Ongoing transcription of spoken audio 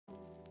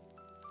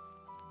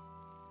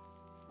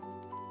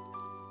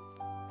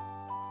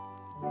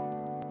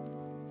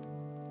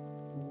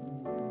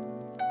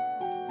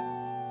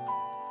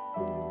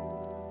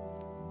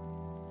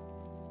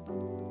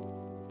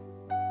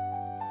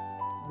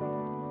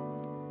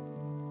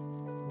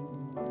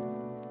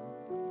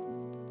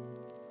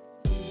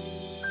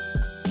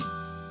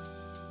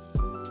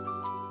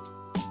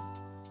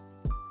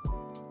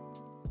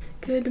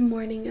Good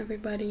morning,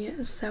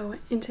 everybody. So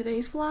in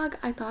today's vlog,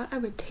 I thought I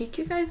would take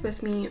you guys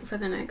with me for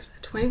the next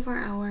 24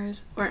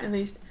 hours, or at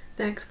least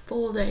the next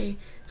full day,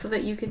 so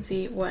that you can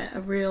see what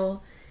a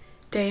real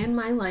day in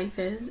my life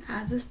is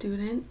as a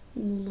student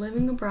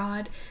living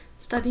abroad,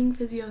 studying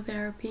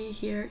physiotherapy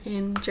here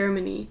in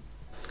Germany.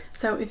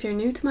 So if you're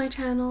new to my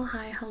channel,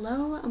 hi,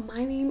 hello,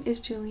 my name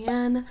is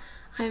Julianne.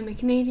 I am a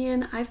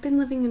Canadian. I've been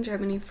living in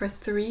Germany for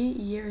 3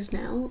 years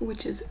now,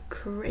 which is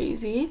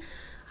crazy.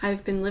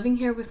 I've been living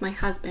here with my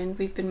husband.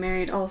 We've been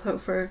married also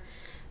for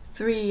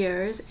 3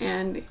 years,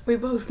 and we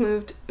both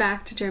moved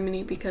back to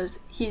Germany because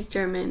he's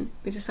German.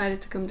 We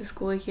decided to come to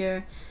school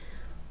here.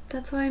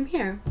 That's why I'm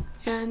here.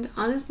 And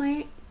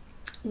honestly,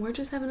 we're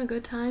just having a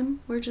good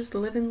time. We're just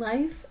living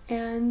life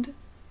and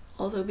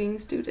also being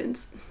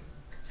students.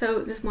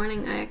 So this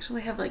morning I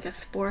actually have like a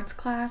sports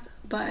class,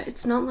 but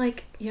it's not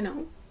like, you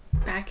know,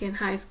 back in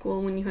high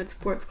school when you had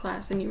sports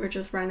class and you were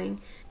just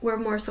running. We're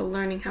more so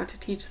learning how to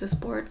teach the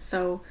sports,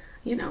 so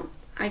you know,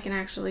 I can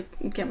actually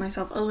get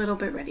myself a little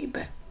bit ready,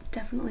 but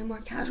definitely more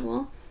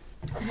casual.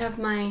 I have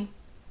my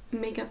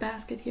makeup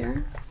basket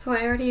here. So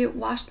I already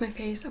washed my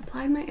face,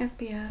 applied my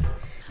SPF.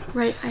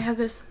 Right, I have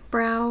this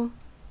brow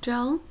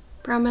gel,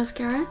 brow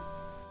mascara.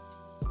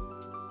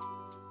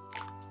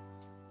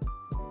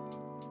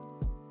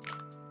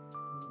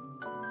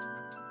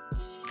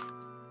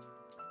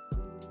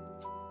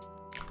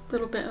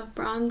 Little bit of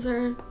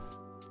bronzer.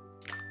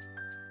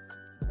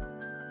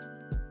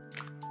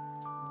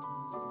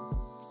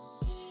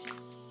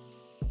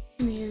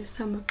 I'm gonna use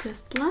some of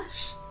this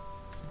blush.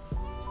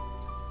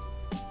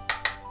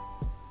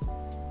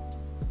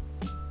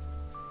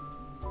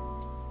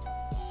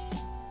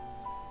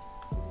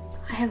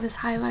 I have this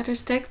highlighter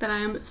stick that I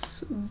am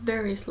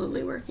very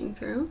slowly working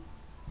through.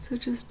 So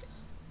just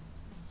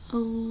a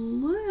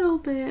little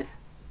bit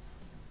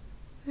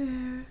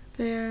there,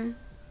 there,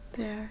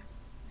 there,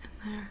 and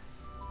there.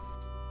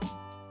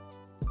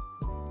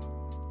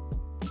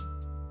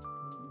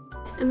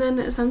 And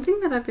then something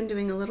that I've been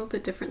doing a little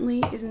bit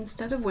differently is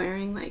instead of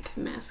wearing like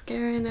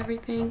mascara and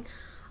everything,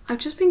 I've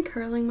just been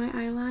curling my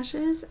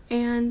eyelashes,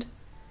 and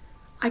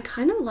I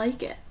kind of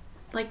like it.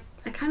 Like,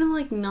 I kind of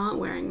like not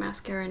wearing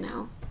mascara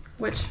now,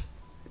 which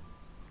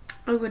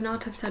I would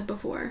not have said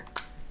before.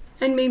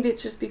 And maybe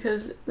it's just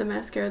because the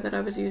mascara that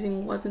I was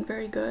using wasn't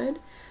very good,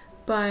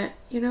 but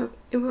you know,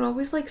 it would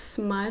always like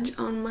smudge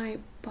on my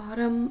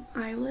bottom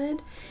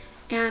eyelid,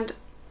 and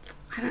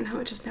I don't know,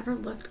 it just never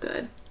looked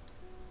good.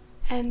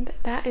 And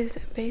that is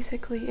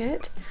basically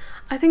it.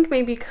 I think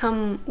maybe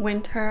come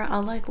winter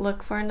I'll like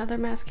look for another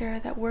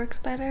mascara that works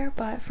better,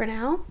 but for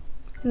now,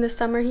 in the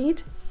summer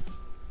heat,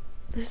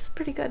 this is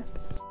pretty good.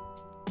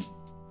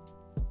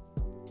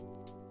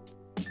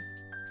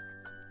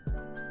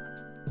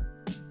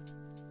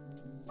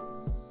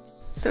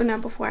 So now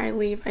before I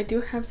leave, I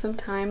do have some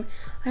time.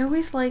 I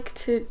always like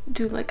to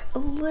do like a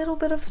little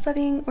bit of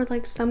studying or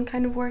like some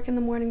kind of work in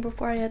the morning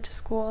before I head to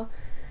school.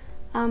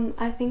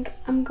 I think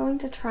I'm going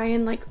to try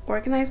and like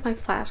organize my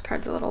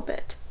flashcards a little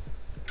bit.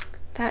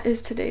 That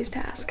is today's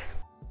task.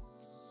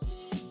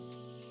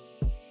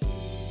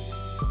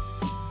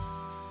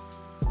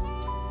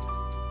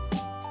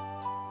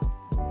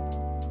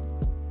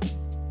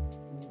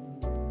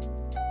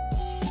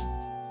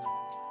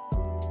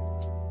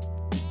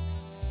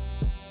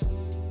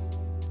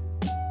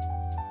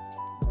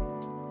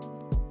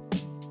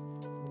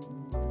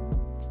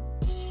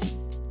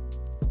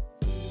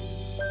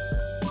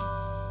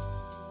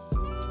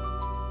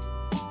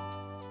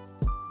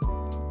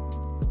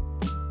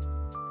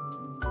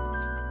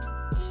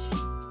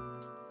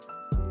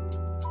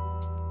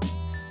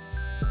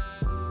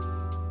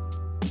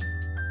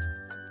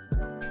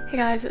 Hey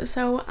guys,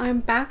 so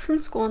I'm back from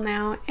school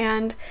now,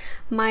 and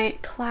my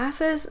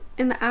classes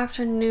in the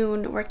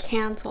afternoon were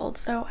canceled,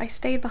 so I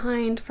stayed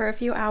behind for a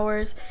few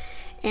hours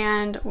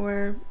and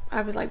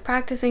I was like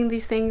practicing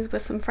these things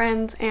with some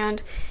friends,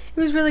 and it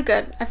was really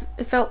good.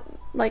 It felt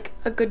like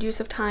a good use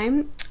of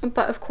time,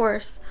 but of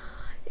course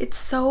it's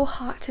so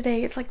hot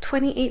today. It's like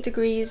 28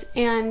 degrees,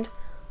 and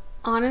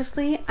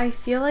honestly I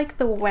feel like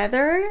the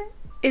weather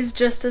is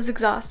just as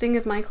exhausting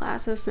as my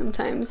classes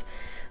sometimes.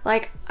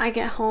 Like, I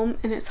get home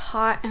and it's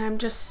hot and I'm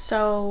just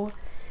so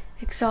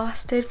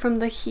exhausted from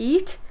the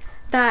heat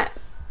that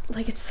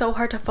like it's so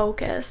hard to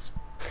focus.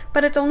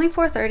 But it's only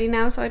 4:30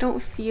 now, so I don't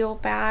feel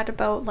bad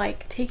about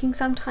like taking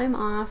some time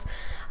off.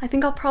 I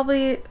think I'll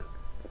probably,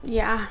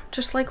 yeah,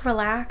 just like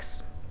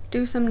relax,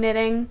 do some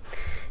knitting,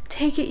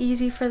 take it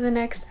easy for the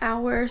next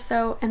hour or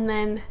so, and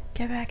then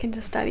get back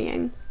into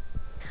studying.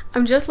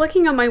 I'm just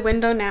looking out my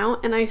window now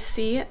and I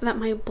see that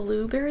my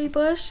blueberry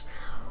bush,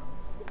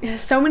 it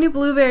has so many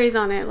blueberries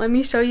on it. Let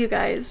me show you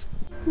guys.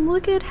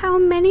 Look at how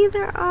many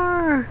there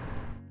are.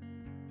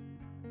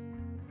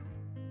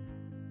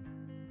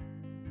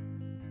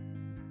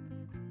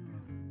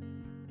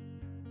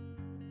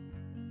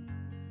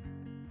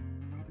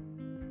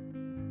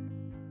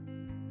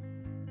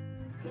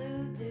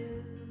 Blue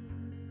dude,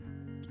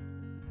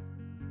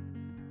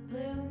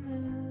 blue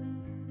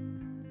moon,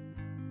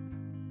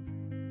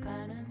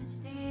 kinda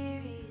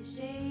mysterious,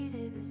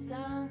 shaded with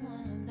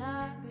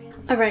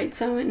Alright,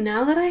 so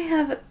now that I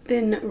have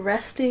been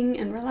resting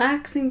and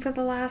relaxing for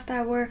the last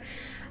hour,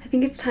 I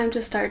think it's time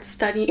to start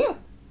studying.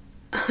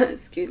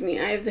 Excuse me,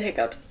 I have the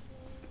hiccups.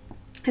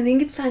 I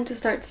think it's time to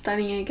start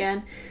studying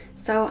again.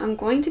 So I'm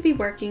going to be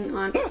working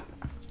on...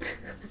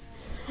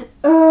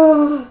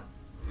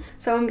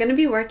 So I'm going to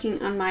be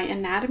working on my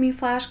anatomy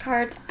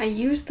flashcards. I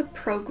use the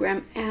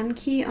program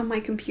Anki on my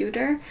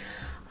computer.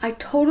 I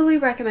totally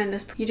recommend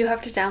this. You do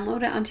have to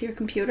download it onto your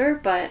computer,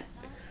 but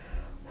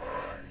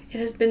it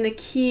has been the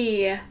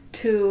key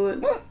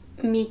to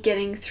me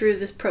getting through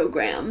this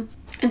program.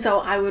 And so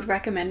I would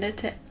recommend it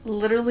to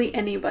literally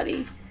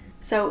anybody.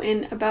 So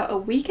in about a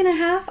week and a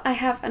half, I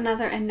have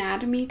another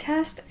anatomy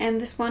test, and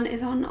this one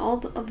is on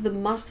all of the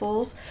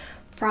muscles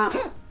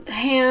from the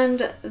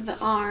hand, the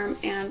arm,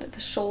 and the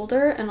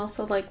shoulder, and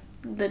also like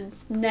the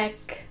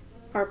neck,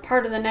 or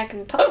part of the neck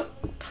and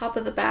top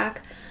of the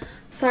back.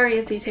 Sorry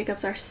if these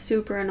hiccups are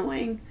super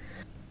annoying.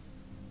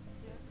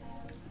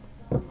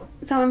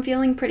 So I'm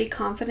feeling pretty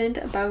confident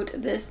about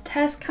this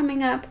test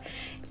coming up.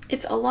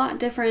 It's a lot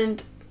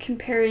different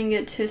comparing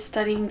it to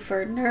studying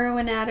for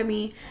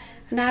neuroanatomy.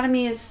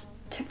 Anatomy is,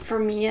 for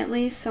me at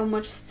least, so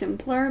much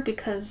simpler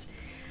because,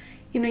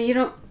 you know, you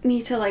don't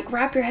need to like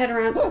wrap your head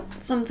around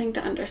something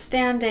to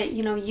understand it.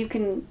 You know, you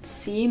can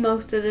see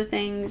most of the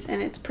things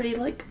and it's pretty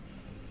like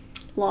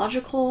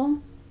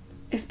logical,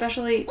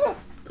 especially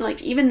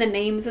like even the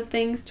names of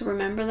things, to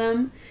remember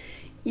them.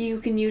 You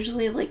can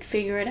usually like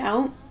figure it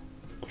out.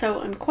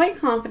 So I'm quite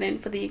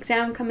confident for the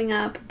exam coming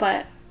up,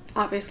 but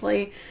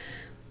obviously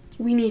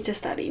we need to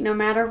study no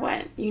matter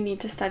what. You need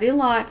to study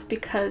lots,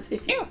 because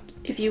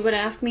if you would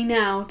ask me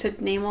now to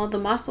name all the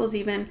muscles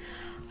even,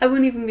 I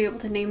wouldn't even be able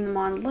to name them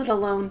all, let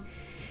alone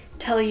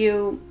tell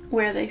you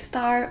where they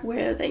start,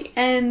 where they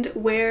end,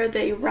 where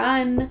they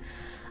run,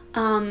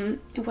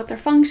 what their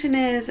function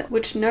is,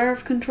 which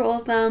nerve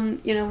controls them.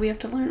 You know, we have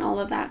to learn all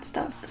of that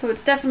stuff. So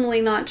it's definitely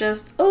not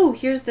just, oh,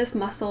 here's this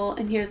muscle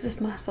and here's this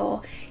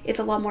muscle. It's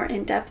a lot more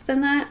in-depth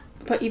than that,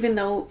 but even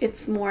though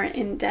it's more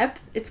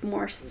in-depth, it's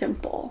more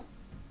simple.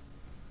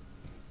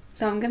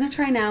 So I'm gonna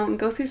try now and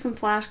go through some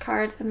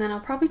flashcards, and then I'll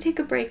probably take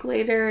a break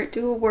later,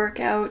 do a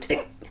workout,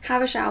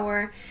 have a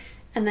shower,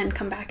 and then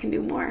come back and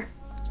do more.